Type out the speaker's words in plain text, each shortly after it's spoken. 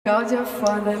What's good?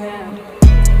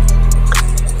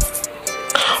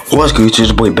 It's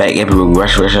your boy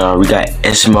BagEpic. We got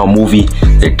SML movie,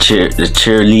 the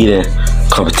cheerleading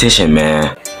competition,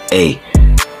 man. Hey,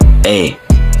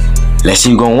 let's see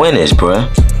who's gonna win this, bruh.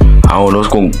 I don't know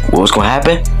what's gonna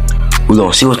happen. We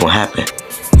gonna see what's gonna happen.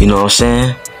 You know what I'm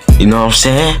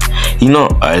saying?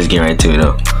 Alright, let's get right to it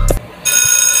though.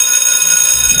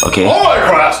 Okay. Alright,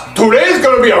 class. Today's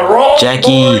gonna be a raw,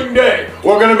 boring day.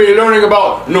 We're gonna be learning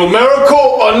about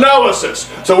numerical analysis.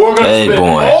 So we're gonna spend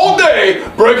all day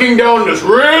breaking down this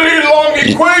really long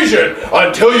equation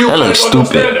until you can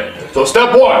understand it. So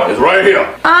step one is right here.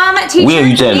 Teacher, we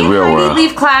use that in the real world.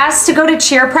 Leave class to go to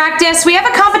cheer practice. We have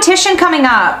a competition coming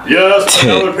up. Yes,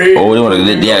 Penelope. Oh, they want to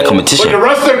get a competition. But the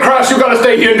rest of the class, you gotta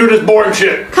stay here and do this boring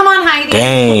shit. Come on, Heidi.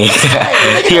 Dang.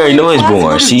 He already know it's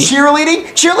boring. See?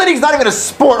 Cheerleading? Cheerleading's not even a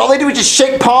sport. All they do is just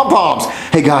shake pom-poms.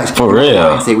 Hey guys, for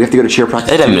real. Say we have to go to cheer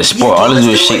practice. That ain't a sport. All they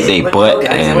do is shake their butt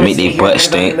and make their butt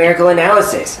stink. Numerical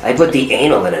analysis. I put the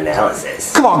anal in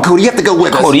analysis. Come on, Cody, you have to go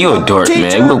with us. Cody, you a dork,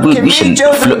 man. We should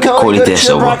flip Cody this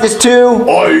over. Too.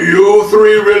 Are you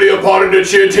three really a part of the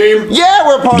cheer team? Yeah,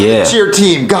 we're part of the cheer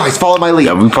team. Guys, follow my lead.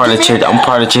 Yeah, we part of the cheer. I'm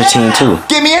part of the cheer team too.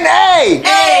 Give me an A.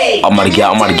 A. I'm gonna get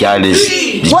out of this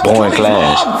boring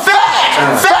class.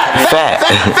 Fat.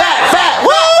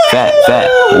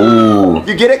 Ooh.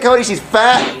 You get it, Cody? She's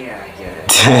fat. Yeah, I get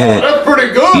it. That's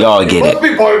pretty good. Y'all get it. Must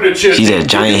be part of the cheer She's team. a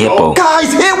giant hippo.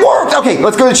 Guys, it worked. Okay,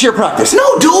 let's go to cheer practice.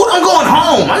 No, dude, I'm going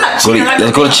home. I'm not cheering.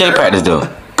 Let's go to cheer practice though.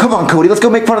 Come on, Cody. Let's go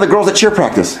make fun of the girls at cheer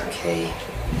practice. Okay.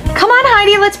 Come on,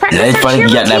 Heidi. Let's practice our cheer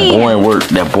You got that boring work,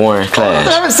 that boring class.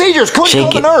 I haven't seen yours. Cody, call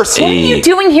the nurse. What are you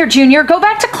doing here, Junior? Go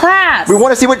back to class. We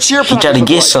want to see what cheer practice. He tried to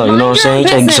get some, you know what I'm saying? He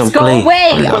tried to get some play.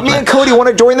 But me and Cody want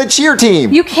to join the cheer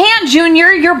team. You can't,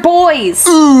 Junior. You're boys.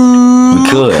 We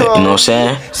could, you know what I'm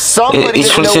saying? Somebody it's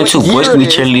 2022. Boys can be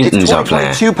cheerleading out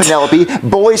playing. 2022, Penelope.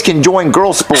 Boys can join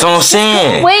girl sports. That's what I'm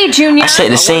saying. Wait, Junior. I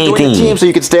said the same thing. Team so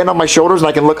you can stand on my shoulders and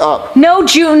I can look up. No,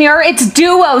 Junior. It's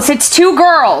duos. It's two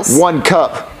girls. One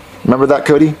cup. Remember that,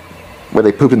 Cody? Where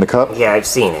they poop in the cup? Yeah, I've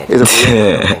seen it. Is it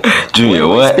Junior,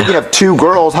 what? Speaking of two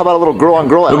girls, how about a little girl on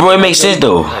girl? Bro, it makes sense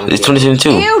though. It's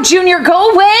 2022. Ew, Junior,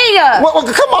 go away. Well,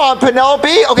 come on, Penelope.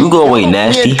 Okay, you go away,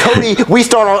 nasty. Me and Cody, we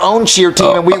start our own cheer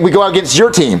team and we go out against your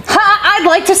team. I'd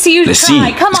like to see you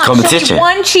try. Come on, competition. show me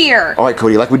one cheer. All right,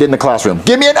 Cody, like we did in the classroom.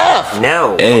 Give me an F.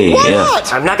 No. Hey, Why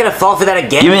not? I'm not gonna fall for that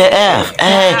again. Give me an F.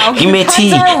 Hey, give me a T.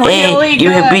 Hey,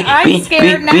 give me a B. I'm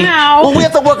scared now. Well, we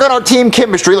have to work on our team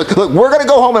chemistry. Look, we're gonna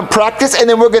go home and practice, and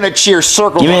then we're gonna cheer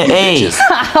circles. Give me an A.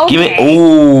 Okay. Give me.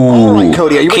 Ooh. All right,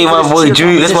 Cody, are you ready my for boy this cheer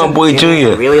Junior. That's my boy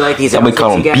Junior. I really like these. I'm gonna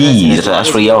call them bees.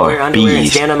 That's what y'all are.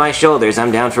 Bees. Stand on my shoulders.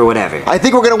 I'm down for whatever. I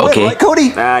think we're gonna win, right, Cody?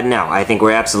 No, I think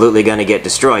we're absolutely gonna get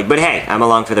destroyed. But hey, I'm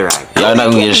along for the ride. Y'all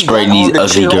not gonna destroy these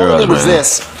ugly girls, man.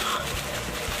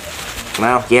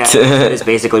 Well, yeah, that is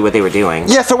basically what they were doing.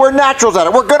 Yeah, so we're naturals at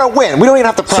it. We're gonna win. We don't even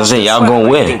have to practice. So y'all gonna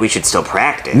win. I think we should still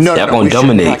practice. No, y'all gonna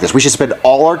dominate. We should spend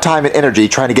all our time and energy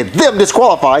trying to get them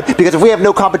disqualified because if we have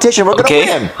no competition, we're gonna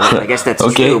win. Well, I guess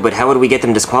that's true, but how would we get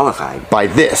them disqualified? By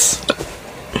this.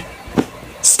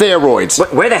 Steroids.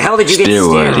 Where the hell did you get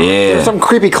steroids? Yeah. There's some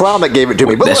creepy clown that gave it to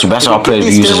me. But that's all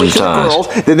players use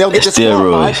sometimes. Then they'll get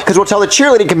disqualified because we'll tell the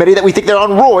cheerleading committee that we think they're on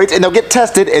roids, and they'll get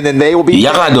tested, and then they will be.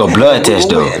 Y'all gotta do a blood test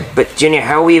though. But Junior,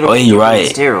 how are we even? Oh, you're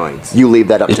right. Steroids. You leave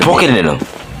that up to me. Just poke it in them.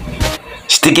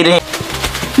 Stick it in.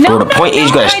 No, the point is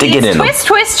you gotta stick it in them.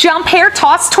 Twist, jump, hair,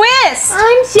 toss, twist.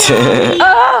 I'm sorry.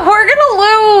 We're gonna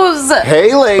lose.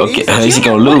 Hey, ladies. Okay, how's he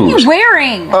gonna What are lose? you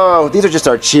wearing? Oh, these are just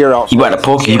our cheer outfits. You gotta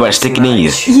poke it. You gotta stick it in you.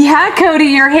 Yeah, Cody,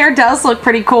 your hair does look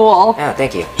pretty cool. Oh,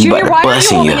 thank you. Junior, why are you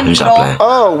holding a needle?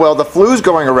 Oh, well, the flu's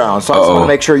going around, so I just want to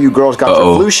make sure you girls got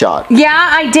your flu shot. Yeah,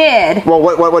 I did. Well,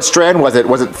 what strand was it?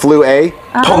 Was it flu A?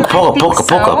 Poke.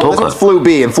 This one's flu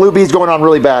B, and flu B is going on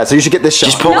really bad, so you should get this shot.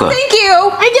 Just poke No, her. thank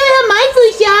you. I don't have my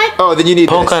flu shot. Oh, then you need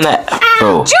Poke this. on that,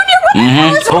 bro. Junior, what the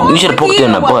hell is wrong You should have poked her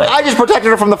in the butt. I just protected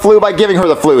her from the flu by giving her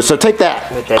the flu, so take that.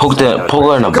 Poke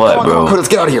her in the butt, bro. Let's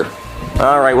get out of here.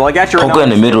 Alright, well I got your Poke her in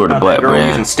the middle of the butt, girl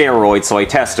man. using steroids, so I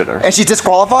tested her. And she's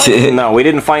disqualified? No, we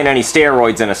didn't find any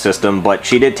steroids in her system, but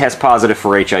she did test positive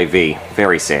for HIV.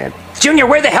 Very sad. Junior,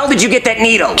 where the hell did you get that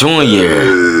needle? Junior.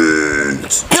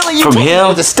 Billy, you From told me him? it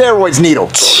was a steroids needle.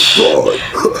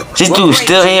 This dude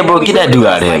still here, bro. Get that dude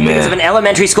out of here, Because of an man.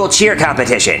 elementary school cheer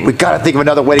competition. We gotta think of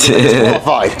another way to get them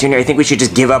disqualified. Junior, I think we should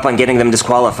just give up on getting them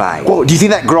disqualified. Well, do you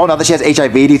think that girl, now that she has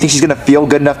HIV, do you think she's gonna feel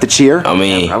good enough to cheer? I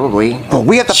mean, Probably. Well,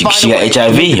 we have to she find a got way to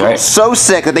HIV, make them right? so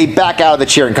sick that they back out of the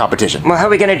cheering competition. Well, how are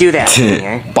we gonna do that,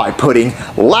 Junior? By putting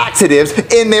laxatives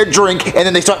in their drink, and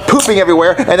then they start pooping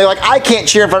everywhere, and they're like, I can't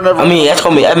cheer in front of I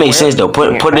everyone. mean, that makes sense though.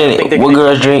 Put it in what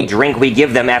girls drink? Drink we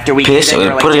give them after we Piss. give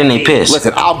them Put it in their HIV. piss.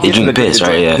 Listen, I'll They give them drink the piss,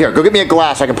 drink. right? Yeah. Here, go get me a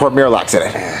glass so I can pour Miralax in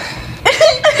it.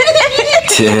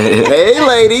 Hey,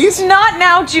 ladies. Not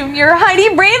now, Junior. Heidi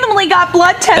randomly got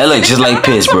blood tested. That looks just like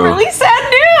piss, That's bro. a really sad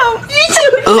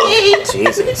news.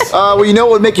 Jesus. Well, you know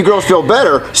what would make you girls feel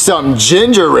better? Some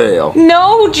ginger ale.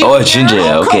 No, Junior. Oh, it's ginger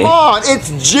ale. Okay. Come on,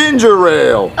 it's ginger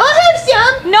ale. I'll have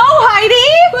some, No,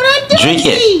 Heidi. but I'm Drink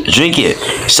thirsty. it. Drink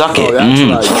it. Suck it. Oh,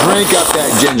 that's right. Drink up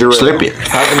that ginger ale. Slurp it.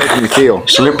 How's it make you feel?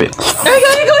 Slurp it. I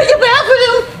gotta go to the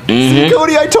bathroom.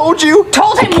 Cody, I told you.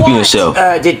 Told him Keep what? yourself.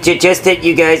 Just that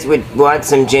you guys would want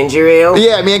some ginger ale?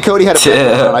 Yeah, me and Cody had a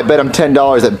bet, and I bet him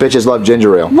 $10 that bitches love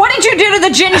ginger ale. What did you do to the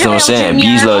ginger That's what ale, I'm saying.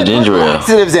 Junior? Bees love ginger ale.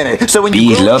 Laxatives in it. So when Bees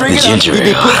you girls love drink the it up, ginger you'd be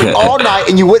ale. pooping all night,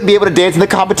 and you wouldn't be able to dance in the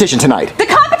competition tonight. The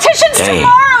competition's Dang.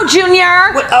 tomorrow,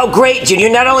 Junior. What? Oh, great, Junior.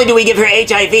 Not only do we give her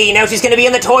HIV, now she's gonna be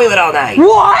in the toilet all night.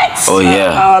 What? Oh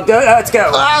yeah. Let's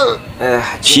go.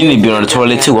 She need to be on the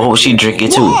toilet too. I hope she drink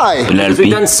it too. Why? Because we've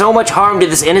done so much harm to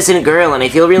this innocent girl, and I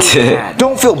feel really bad.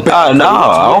 Don't feel bad. No,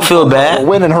 I don't feel We'll bad.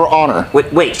 win in her honor.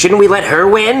 Wait, shouldn't we let her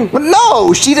win? But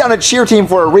no, she's on a cheer team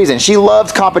for a reason. She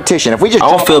loves competition. If we just I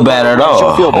don't feel bad at all.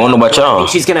 she'll feel I don't know about y'all.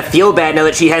 She's gonna feel bad now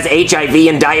that she has HIV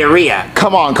and diarrhea.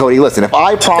 Come on, Cody. Listen, if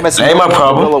I promise, That ain't no my more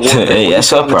problem. gorilla warfare Hey, with that's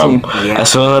the her problem. team, Yeah.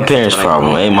 That's her parents'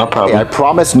 problem. Ain't my hey, I problem.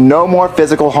 promise no more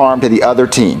physical harm to the other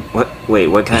team. Wait,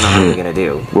 what kind of harm are we gonna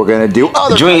do? We're gonna do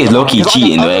other. Drink is kinds of low-key harm, 'cause I got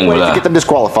cheating, though, other ain't ways gonna to lie. get them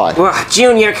disqualified. Well,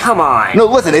 Junior, come on. No,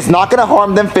 listen, it's not gonna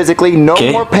harm them physically. No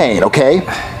Okay. more pain. Okay.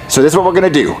 So this is what we're gonna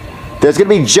do. There's gonna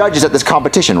be judges at this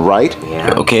competition, right?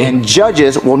 Yeah. Okay. And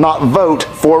judges will not vote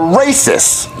for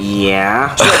racists.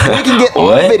 Yeah. We can get on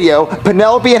What? video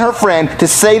Penelope and her friend to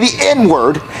say the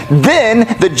N-word.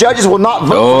 Then the judges will not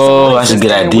vote. Oh, for some that's a racists,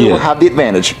 good and we idea. will have the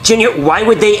advantage. Junior, why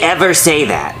would they ever say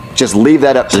that? Just leave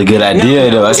that up That's to a good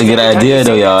idea, though. That's a good idea,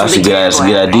 though, y'all. That's a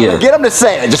good idea. Get them to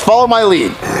say it. Just follow my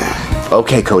lead.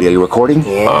 Okay, Cody, are you recording?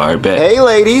 All right, bet. Hey,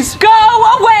 ladies. Go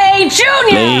away,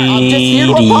 Junior. I'm just here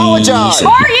to Ladies. apologize.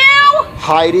 Are you?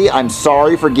 Heidi, I'm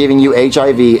sorry for giving you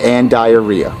HIV and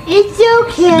diarrhea. It's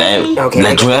okay.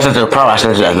 That's not her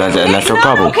problem. That's her Not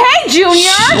problem. okay, Junior.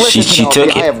 She Penelope,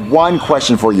 took I it. have one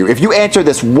question for you. If you answer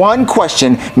this one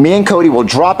question, me and Cody will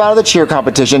drop out of the cheer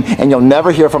competition, and you'll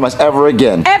never hear from us ever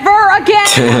again. Ever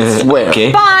again. Swear.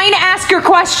 Okay. Fine, ask your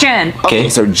question. Okay.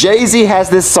 So Jay-Z has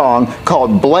this song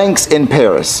called "Blanks in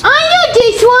Paris." I know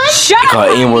this one. Shut up.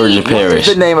 Called N-words in What's Paris.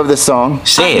 the name of this song?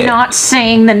 Say I'm it. not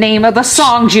saying the name of the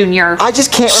song, Junior. I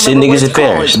just can't Say remember what niggas it's in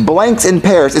called. Paris. Blanks in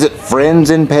Paris. Is it friends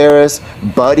in Paris?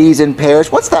 Buddies in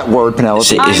Paris? What's that word, Penelope?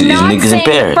 Say- I'm It's not niggas in saying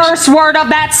the Paris. first word of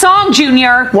that song,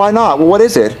 Junior. Why not? Well, what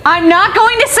is it? I'm not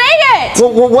going to say it.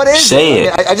 Well, what is Say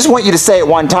it? it. I just want you to say it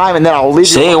one time, and then I'll leave you.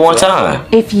 Say it alone one forever. time.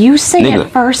 If you say Nigga. it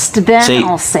first, then Say,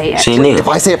 I'll say it. Say If nigga.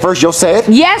 I say it first, you'll say it?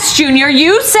 Yes, Junior,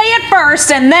 you say it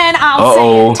first, and then I'll say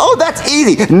Uh-oh. it. Oh, that's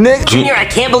easy. Nick. Junior, I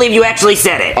can't believe you actually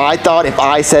said it. I thought if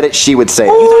I said it, she would say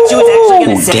You it. thought she was actually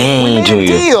gonna Oh, say dang, Big Junior.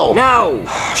 deal. No.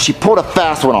 She pulled a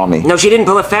fast one on me. No, she didn't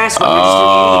pull a fast one. You're just an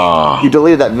Oh, You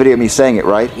deleted that video of me saying it,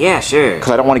 right? idiot. Yeah, sure.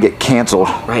 Because I don't want to get canceled.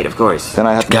 Right, of course. Then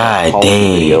I have to God apology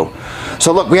dang. video.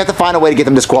 So look, we have to find a way to get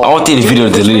them I disqualified. don't think the video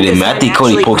deleted, man. I think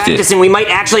Cody Actually posted it. practicing, we might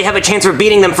actually have a chance for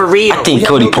beating them for real. I think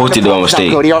Cody posted it on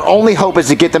mistake. Cody, our only hope is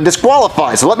to get them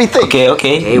disqualified. So let me think.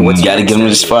 Okay. Hey, what's You gotta your get them to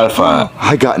next Spotify.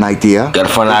 I got an idea. Gotta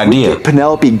find an If we idea. get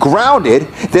Penelope grounded,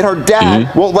 then her dad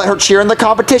won't let her cheer in the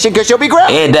competition because she'll be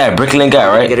grounded. And that Brooklyn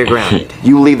guy, Get her right? grounded.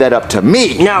 You leave that up to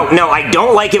me. No, I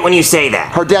don't like it when you say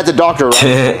that. Her dad's a doctor,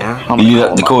 right? I'm gonna You call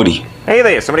got the him up. Cody. Hey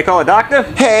there, somebody call a doctor?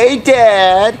 Hey,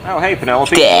 Dad. Oh, hey,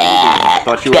 Penelope. Dad.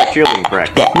 Thought you were at cheerleading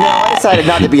practice. No, I decided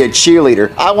not to be a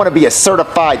cheerleader. I want to be a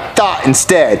certified thought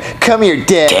instead. Come here,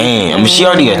 Dad. Damn, I mean, she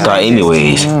already got thought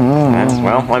anyways.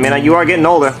 Well, I mean, you are getting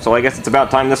older, so I guess it's about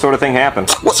time this sort of thing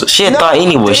happens. So she had thought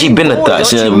anyway. She been a thought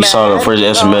since we saw her first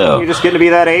You're SML. just getting to be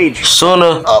that age.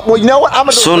 Sooner, Well, you know what? I'm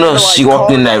gonna sooner she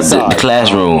walked in the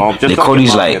classroom, Well, just then don't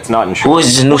Cody's get like, it's not "Who insured."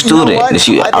 is this new student?" And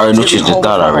she already knew she was the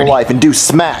thought already. Life and do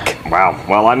smack. Wow.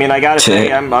 Well, I mean, I gotta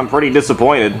say, I'm pretty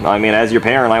disappointed. I mean, as your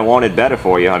parent, I wanted better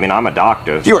for you. I mean, I'm a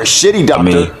doctor. You're a shitty doctor.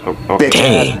 mean, okay. Bitch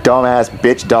Dang. ass, dumbass,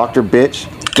 bitch, doctor, bitch.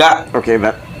 God, Okay,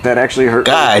 that actually hurt.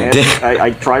 God my damn. head.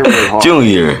 I try really hard.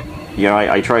 Junior, You know,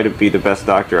 I try to be the best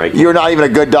doctor I can. You're not even a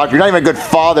good doctor. You're not even a good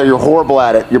father. You're horrible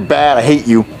at it. You're bad. I hate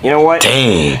you. You know what?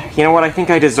 Dang. You know what? I think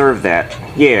I deserve that.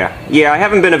 Yeah, I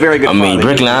haven't been a very good father. I mean,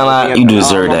 Brick Line, you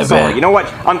deserve that, man. You know what?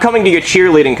 I'm coming to your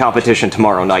cheerleading competition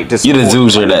tomorrow night. You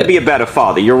deserve that. To be a better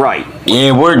father. You're right.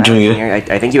 Yeah, word, Junior.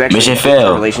 I think you actually mission have a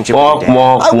failed. relationship Walk, with your dad.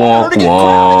 walk, walk,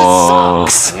 walk.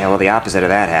 Yeah, well, the opposite of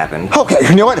that happened. Okay,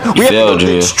 you know what? We have to go to the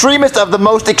Junior. extremest of the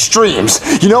most extremes.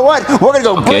 You know what? We're gonna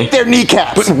go break their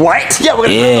kneecaps. What? Yeah, we're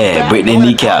gonna break their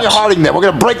kneecaps. We're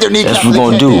gonna break their kneecaps. That's what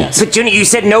we're gonna do. But Junior, you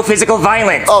said no physical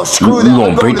violence. Oh, screw We that.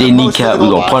 gonna break their kneecap. We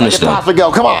gonna punish them.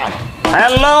 Go. Come on.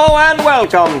 Hello and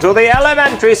welcome to the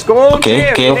elementary school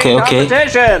cheerleading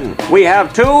competition. We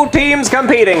have 2 teams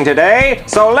competing today,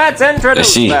 so let's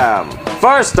introduce them.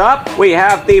 First up, we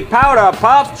have the Powder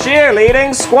Puff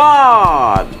Cheerleading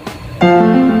Squad.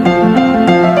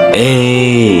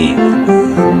 Hey.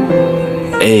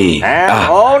 And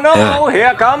oh no,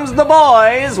 here comes the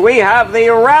boys. We have the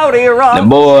Rowdy Rough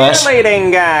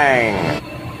Cheerleading Gang.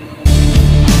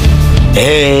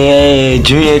 Hey,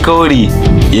 Junior Cody.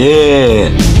 Yeah.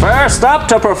 First up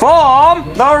to perform,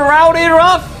 the Rowdy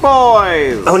Rough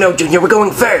Boys. Oh no, Junior, we're going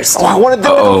first. Oh, I wanted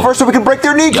them to go first so we can break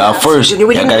their kneecaps. Y'all first.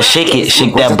 Y'all gotta shake it.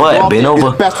 Shake that butt. Bend over.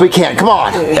 As best we can. Come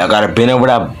on. Y'all gotta bend over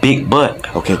that big butt.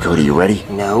 Okay, Cody, you ready?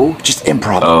 No. Just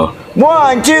improv.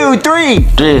 1, 2, 3.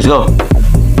 3, let's go.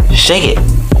 Shake it.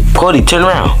 Cody, turn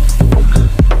around.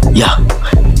 Yeah.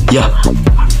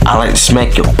 I like to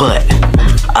smack your butt.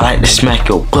 I like to smack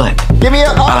your butt. Give me a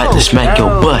O. I like to smack your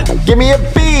butt. Give me a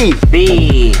B.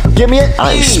 B. Give me an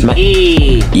I like to smack.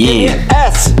 E. Yeah.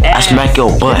 S. I smack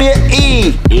your butt. Give me an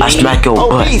E. I smack your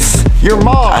butt. Obese. Your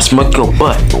mom. I smack your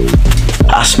butt.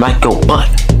 I smack your butt.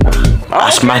 I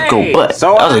smack your butt.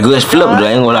 So that was a good flip, but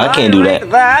I ain't gonna lie, I can't do that.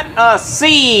 That a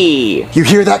C. You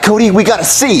hear that, Cody? We got a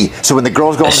C. So when the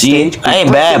girls go on stage, I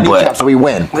ain't bad, but so we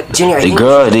win. But Junior, the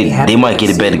girls, they might get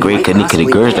a better grade because the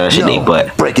girls gotta shake their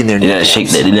butt. Breaking their They gotta shake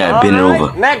that. They gotta bend it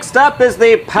over. Next up is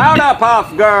the Powder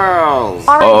Puff Girls.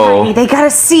 All right, honey, they got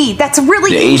a C. That's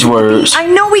really The easy. H words. I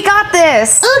know we got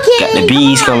this. Okay. Got the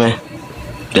bees coming.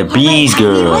 The bees,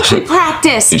 girls. Let's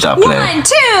practice. You stop 1, playing.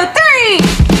 2,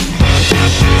 3.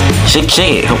 Shake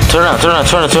it. Turn around.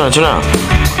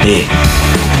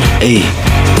 Hey.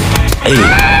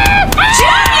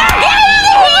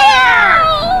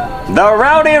 The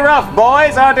Rowdy Rough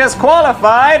Boys are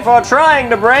disqualified for trying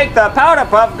to break the Powder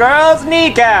Puff Girls'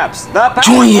 kneecaps. The Powder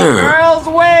Junior. Puff Girls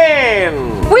win.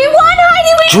 We won,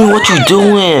 Heidi. Junior, what you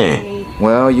doing?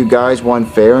 Well, you guys won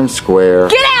fair and square.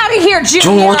 Get out of here, Junior.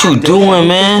 Junior, what you doing, In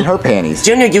man? her panties.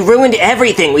 Junior, you ruined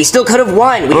everything. We still could have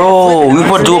won. Bro, we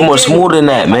supposed to do it more smooth than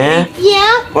that, man.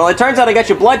 Yeah. Well, it turns out I got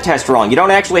your blood test wrong. You don't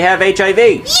actually have HIV.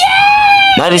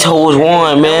 Now these hoes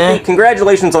won, man.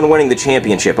 Congratulations on winning the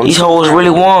championship. These hoes really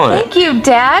won. Thank you,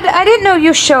 Dad. I didn't know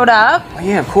you showed up.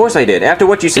 Yeah, of course I did. After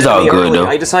what you said It's to all me good, earlier, though.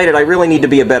 I decided I really need to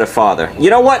be a better father.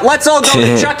 You know what? Let's all go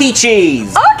to Chuck E.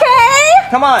 Cheese. Okay.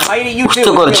 Come on, Heidi, you We too.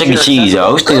 still go to Chuck E. Cheese,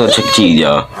 y'all. We still go to Chuck E. Cheese,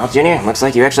 y'all. Well, Junior, looks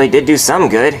like you actually did do some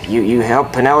good. You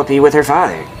helped Penelope with her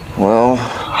father. Well,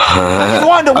 I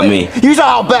wanted to win. I mean, You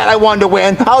saw how bad I wanted to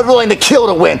win. I was willing to kill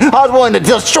to win. I was willing to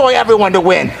destroy everyone to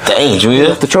win. dang, Junior.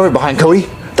 Left the trophy behind, Cody.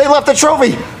 They left the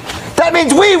trophy. That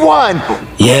means we won.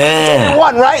 We Yeah.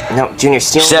 won, right? No, Junior,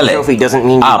 stealing Sell the it. trophy doesn't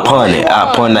mean you I'll pawn it.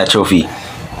 I'll pawn that trophy.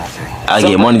 I'll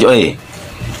get money. Hey.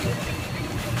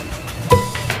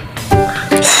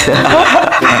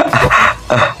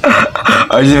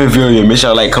 I just been feeling you. Make sure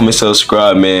y'all like, comment,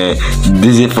 subscribe, man.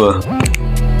 This is it for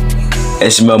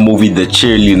SML movie, the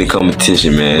cheerleading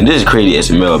competition, man. This is crazy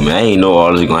SML, man. I ain't know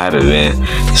all this is gonna happen, man.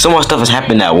 So much stuff has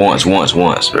happened at once, bro.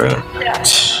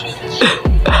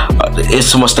 It's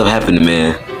so much stuff happening,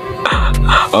 man.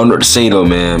 I don't know what to say though,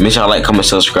 man. Make sure y'all like, comment,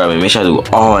 subscribe, and make sure y'all do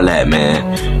all that,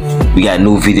 man. We got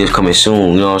new videos coming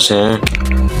soon, you know what I'm saying?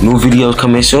 New videos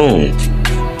coming soon.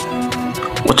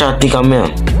 What y'all think I'm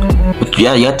in?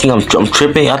 Y'all think I'm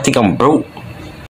tripping? Y'all think I'm broke?